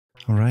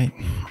Alright,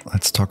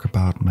 let's talk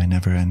about my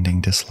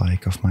never-ending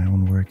dislike of my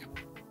own work.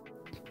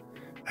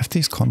 I have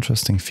these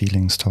contrasting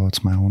feelings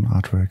towards my own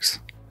artworks.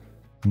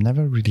 I'm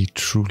never really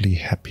truly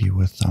happy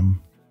with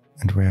them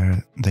and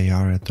where they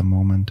are at the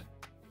moment.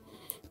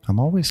 I'm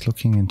always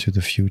looking into the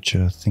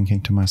future,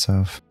 thinking to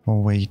myself, oh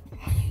wait,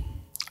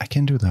 I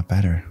can do that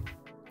better.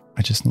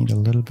 I just need a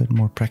little bit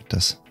more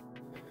practice.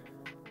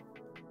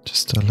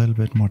 Just a little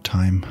bit more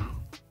time.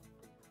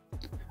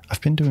 I've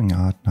been doing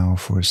art now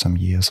for some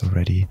years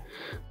already,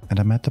 and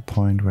I'm at the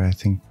point where I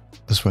think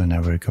this will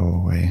never go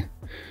away.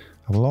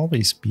 I will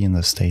always be in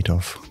the state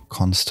of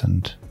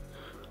constant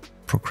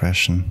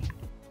progression.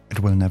 It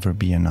will never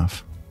be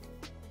enough.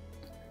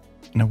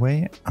 In a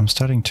way, I'm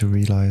starting to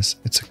realize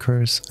it's a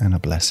curse and a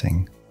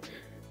blessing.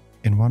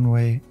 In one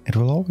way, it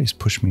will always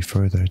push me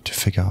further to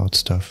figure out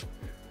stuff.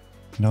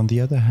 And on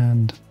the other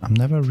hand, I'm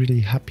never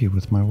really happy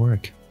with my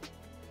work.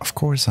 Of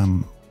course,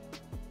 I'm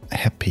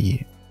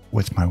happy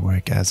with my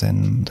work, as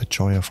in the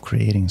joy of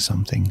creating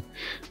something,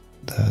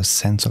 the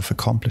sense of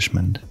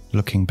accomplishment,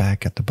 looking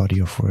back at the body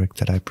of work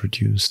that I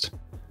produced,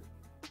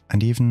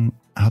 and even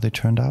how they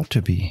turned out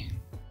to be.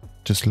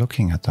 Just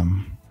looking at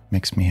them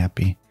makes me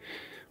happy.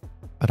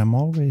 But I'm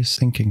always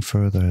thinking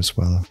further as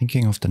well,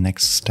 thinking of the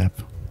next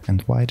step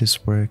and why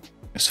this work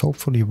is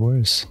hopefully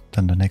worse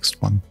than the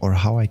next one, or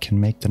how I can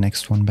make the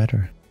next one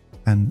better.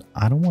 And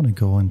I don't want to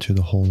go into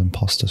the whole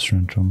imposter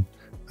syndrome.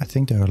 I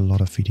think there are a lot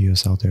of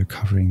videos out there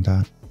covering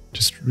that.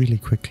 Just really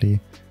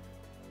quickly,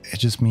 it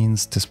just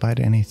means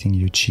despite anything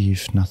you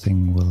achieve,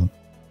 nothing will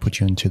put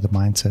you into the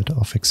mindset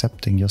of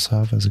accepting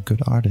yourself as a good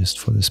artist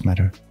for this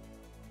matter.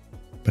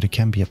 But it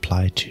can be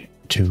applied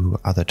to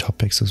other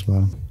topics as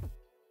well.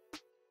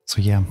 So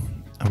yeah,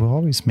 it will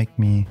always make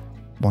me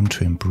want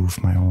to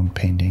improve my own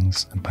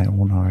paintings and my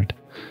own art.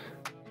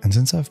 And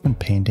since I've been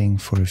painting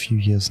for a few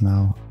years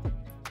now,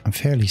 I'm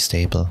fairly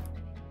stable.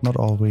 Not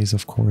always,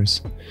 of course.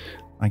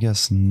 I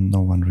guess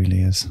no one really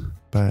is.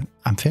 But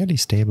I'm fairly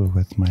stable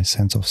with my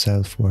sense of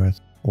self-worth,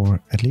 or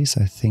at least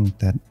I think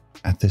that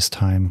at this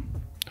time,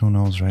 who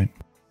knows, right?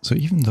 So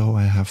even though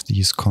I have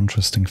these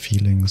contrasting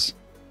feelings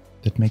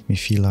that make me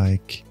feel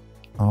like,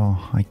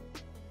 oh, I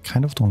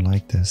kind of don't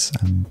like this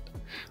and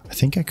I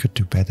think I could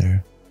do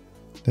better,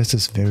 there's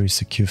this very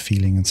secure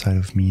feeling inside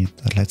of me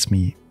that lets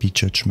me be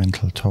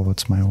judgmental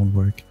towards my own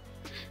work.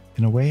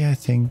 In a way, I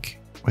think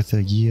with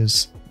the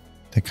years,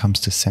 there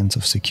comes this sense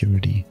of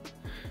security.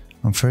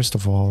 And first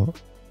of all,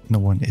 no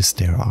one is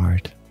their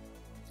art.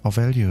 Our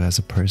value as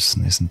a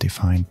person isn't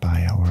defined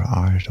by our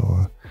art,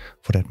 or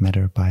for that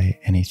matter by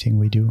anything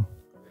we do.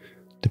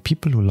 The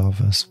people who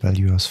love us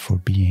value us for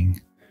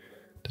being.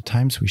 The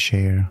times we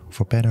share,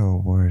 for better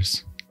or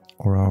worse,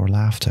 or our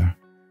laughter,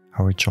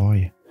 our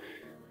joy,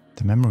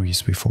 the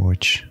memories we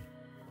forge,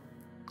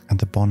 and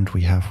the bond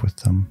we have with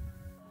them.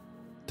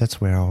 That's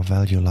where our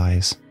value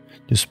lies,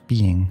 just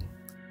being.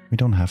 We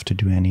don't have to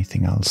do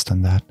anything else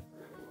than that.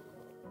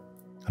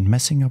 And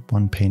messing up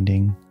one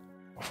painting,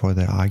 for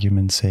their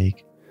argument's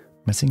sake,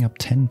 messing up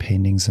 10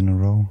 paintings in a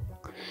row,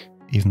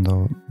 even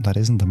though that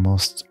isn't the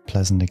most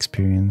pleasant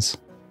experience,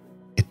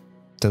 it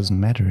doesn't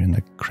matter in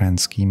the grand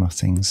scheme of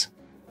things.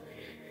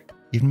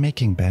 Even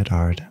making bad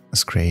art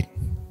is great.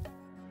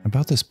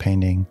 About this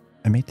painting,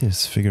 I made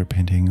this figure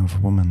painting of a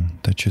woman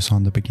that you saw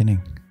in the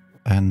beginning,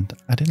 and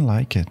I didn't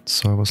like it,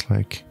 so I was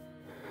like,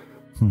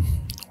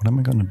 what am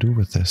I gonna do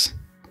with this?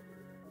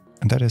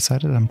 And I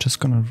decided I'm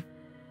just gonna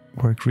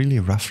work really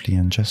roughly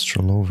and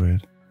gestural over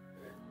it.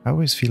 I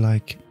always feel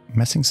like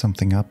messing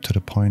something up to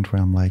the point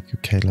where I'm like,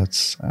 okay,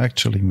 let's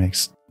actually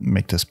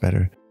make this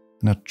better,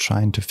 not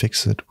trying to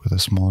fix it with a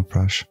small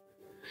brush.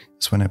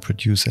 It's when I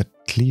produce, at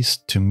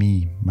least to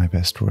me, my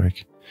best work,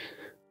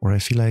 where I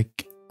feel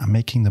like I'm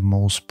making the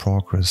most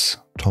progress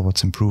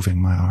towards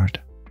improving my art.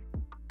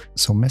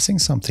 So messing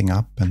something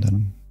up and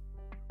then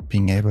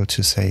being able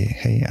to say,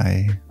 hey,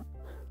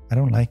 I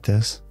don't like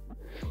this,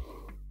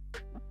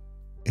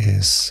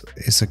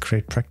 is a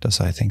great practice,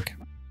 I think.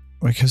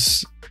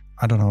 Because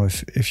I don't know,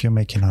 if you're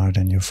making art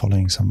and you're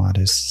following some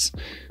artists,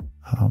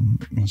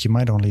 you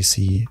might only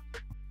see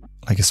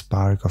like a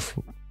spark of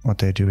what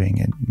they're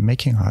doing. And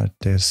making art,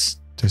 there's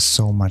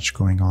so much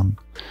going on.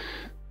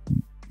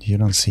 You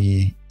don't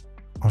see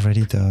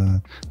already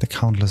the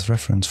countless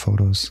reference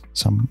photos.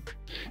 Some,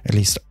 at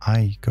least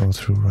I go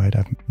through, right?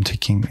 I'm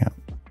taking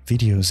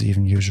videos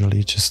even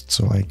usually just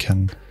so I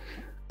can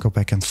go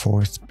back and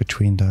forth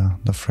between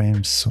the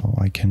frames, so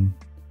I can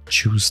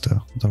choose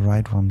the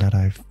right one that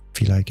I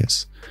feel like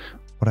is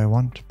what I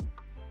want.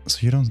 So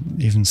you don't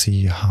even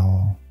see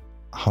how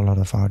a lot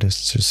of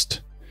artists just,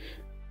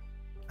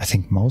 I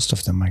think most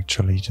of them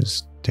actually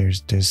just,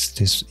 there's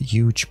this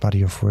huge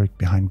body of work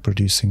behind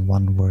producing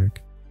one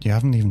work. You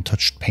haven't even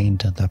touched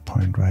paint at that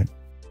point, right?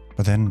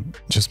 But then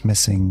just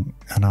messing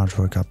an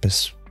artwork up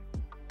is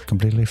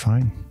completely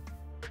fine.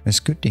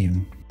 It's good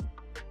even.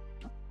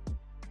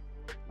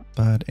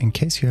 But in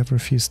case you ever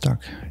feel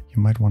stuck,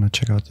 you might want to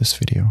check out this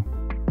video.